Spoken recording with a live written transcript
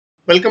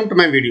welcome to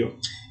my video.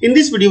 In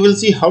this video, we'll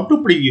see how to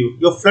preview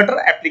your Flutter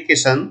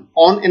application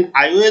on an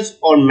iOS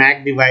or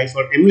Mac device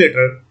or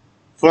emulator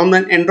from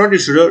an Android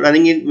studio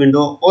running in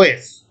Windows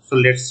OS. So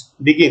let's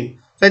begin.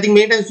 So I think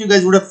many times you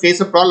guys would have faced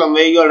a problem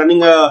where you are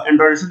running an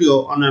Android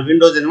studio on a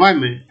Windows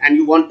environment and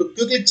you want to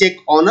quickly check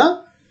on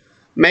a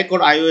Mac or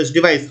iOS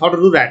device. How to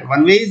do that?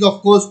 One way is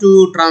of course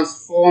to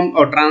transform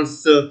or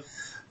transfer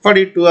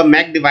it to a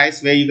Mac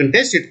device where you can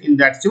test it in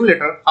that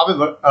simulator.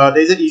 However,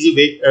 there is an easy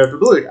way to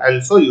do it. I'll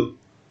show you.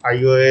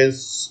 iOS,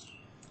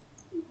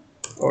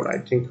 or I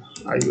think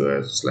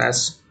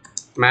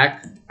iOS/Mac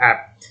app,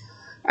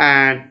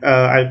 and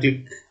I'll click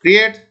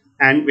create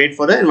and wait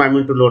for the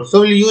environment to load.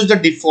 So we'll use the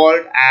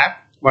default app,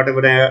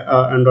 whatever the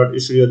Android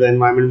studio the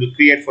environment will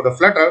create for the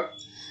Flutter,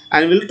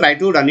 and we'll try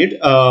to run it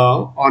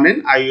on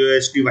an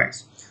iOS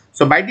device.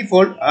 So by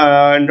default,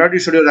 Android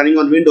studio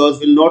running on Windows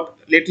will not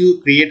let you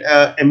create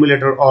a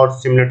emulator or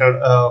simulator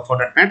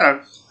for that matter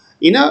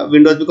in a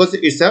Windows, because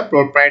it's a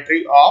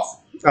proprietary of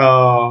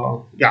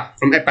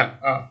from Apple.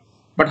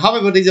 But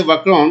however, there is a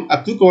workaround.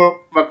 A quick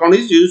workaround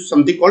is use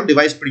something called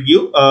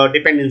DevicePreview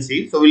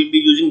dependency. So we'll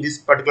be using this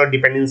particular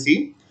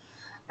dependency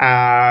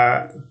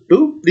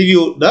to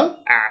preview the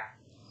app.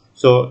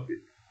 So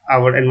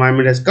our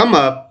environment has come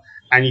up,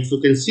 and if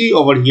you can see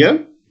over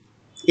here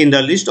in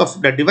the list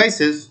of the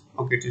devices,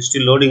 okay, it is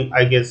still loading,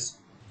 I guess.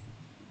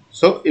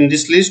 So in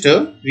this list,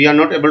 we are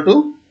not able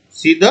to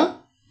see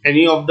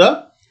any of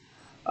the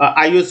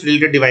iOS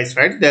related device,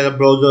 right? There are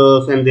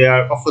browsers, and there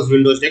are of course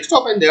Windows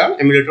desktop, and there are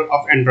emulator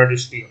of Android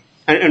studio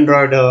and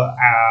Android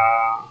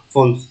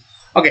phones.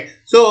 Okay,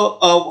 so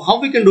how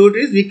we can do it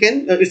is we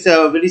can it's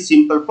a very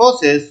simple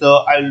process.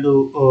 So I'll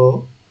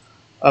do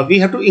we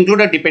have to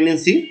include a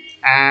dependency,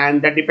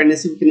 and that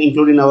dependency we can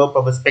include in our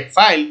pubspec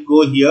file.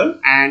 Go here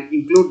and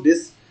include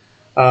this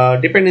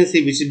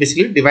dependency, which is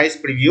basically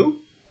DevicePreview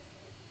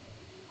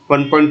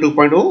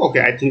 1.2.0.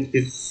 okay, I think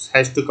this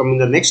has to come in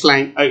the next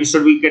line. It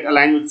should be get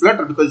aligned with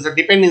Flutter because it's a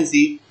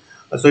dependency,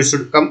 so it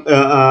should come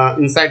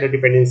inside the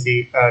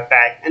dependency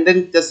tag, and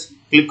then just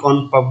click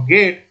on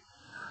pubget,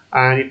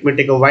 and it may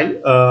take a while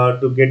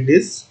to get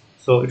this.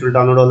 So it will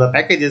download all the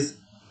packages.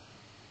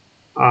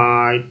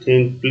 I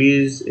think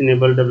please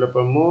enable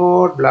developer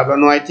mode, blah blah.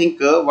 No, I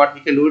think what we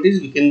can do it is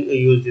we can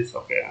use this.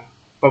 Okay,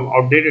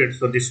 outdated,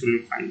 so this will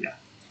be fine. Yeah,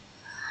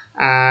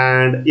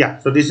 and yeah,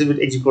 so this is with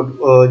execute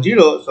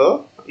 0.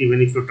 So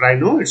even if you try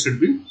no, it should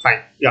be fine.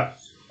 Yeah,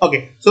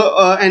 okay. So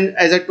and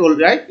as I told,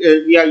 right,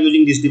 we are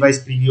using this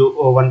DevicePreview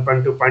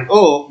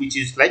 1.2.0, which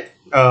is like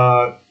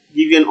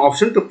give you an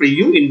option to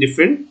preview in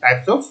different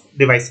types of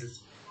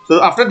devices.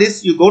 So after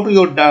this, you go to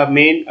your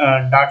main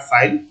dart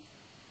file,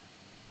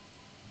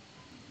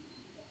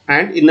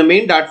 and in the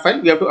main dart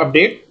file we have to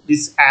update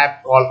this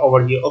app call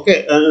over here.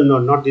 Okay, no,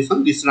 not this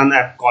one, this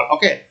runApp call.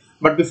 Okay,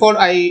 but before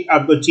I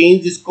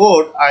change this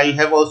code, I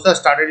have also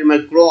started in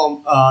my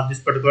Chrome this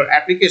particular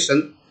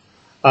application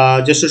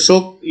just to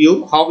show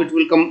you how it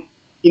will come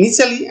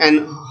initially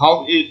and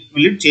how it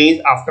will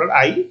change after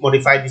I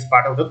modify this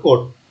part of the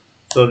code.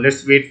 So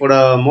let's wait for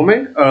a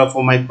moment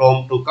for my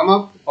Chrome to come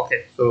up.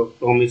 Okay, so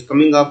Chrome is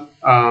coming up,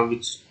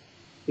 which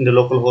in the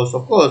local host,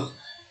 of course,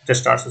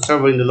 just starts a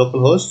server in the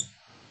local host.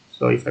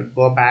 So if I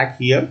go back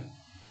here,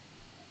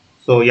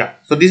 so yeah,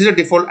 so this is a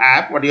default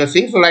app what you are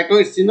seeing. So right now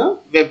it's in a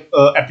web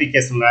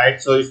application,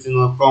 right? So it's in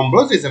a Chrome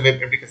browser, it's a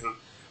web application.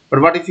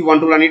 But what if you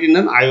want to run it in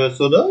an iOS?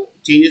 So the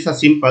changes are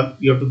simple.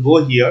 You have to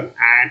go here,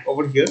 and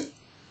over here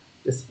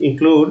just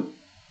include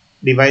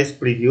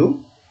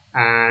DevicePreview,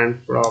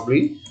 and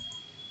probably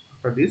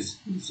after this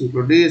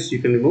include this. You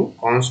can remove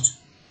const,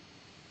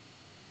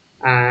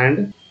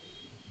 and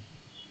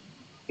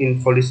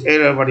for this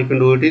error, what you can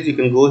do it is you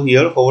can go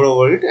here, hover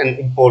over it, and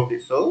import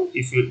it. So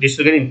if you this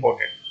will get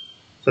imported.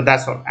 So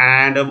that's all,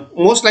 and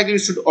most likely it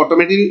should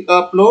automatically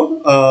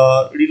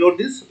reload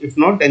this. If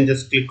not, then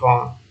just click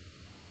on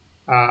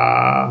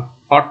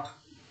hot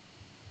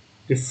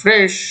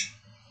refresh,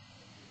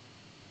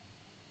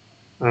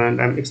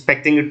 and I'm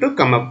expecting it to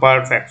come up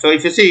perfect. So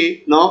if you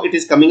see, now it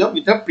is coming up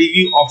with a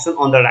preview option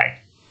on the right.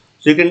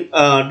 So you can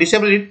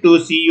disable it to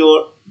see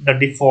the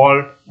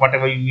default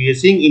whatever you are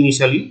seeing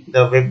initially,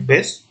 the web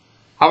based.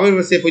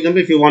 However, say for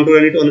example, if you want to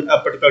run it on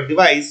a particular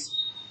device,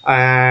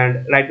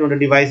 and right now the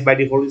device by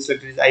default is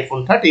selected is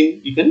iPhone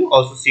 13, you can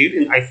also see it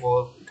in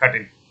iPhone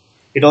 13.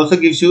 It also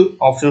gives you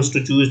options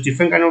to choose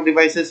different kind of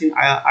devices in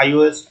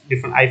iOS,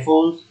 different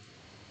iPhones,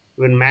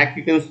 even Mac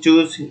you can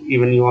choose.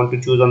 Even you want to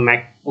choose on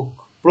MacBook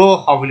Pro,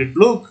 how will it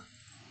look?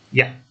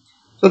 Yeah.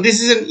 So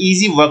this is an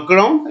easy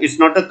workaround. It's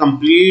not a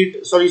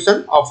complete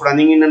solution of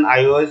running in an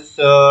iOS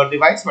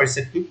device, but it's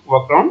a quick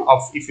workaround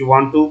of if you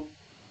want to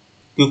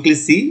quickly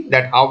see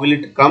that how will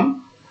it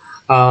come,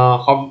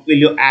 how will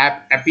your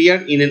app appear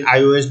in an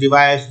iOS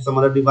device or some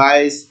other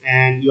device,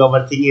 and you are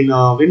working in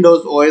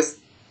Windows OS.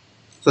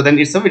 So then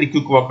it's a very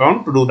quick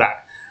workaround to do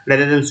that,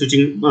 rather than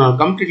switching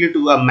completely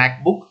to a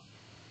MacBook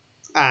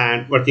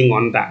and working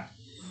on that.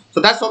 So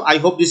that's all. I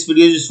hope this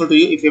video is useful to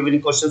you. If you have any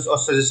questions or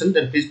suggestions,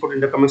 then please put in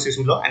the comment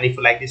section below. And if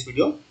you like this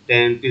video,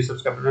 then please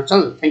subscribe to our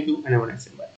channel. Thank you, and have a nice day. Bye.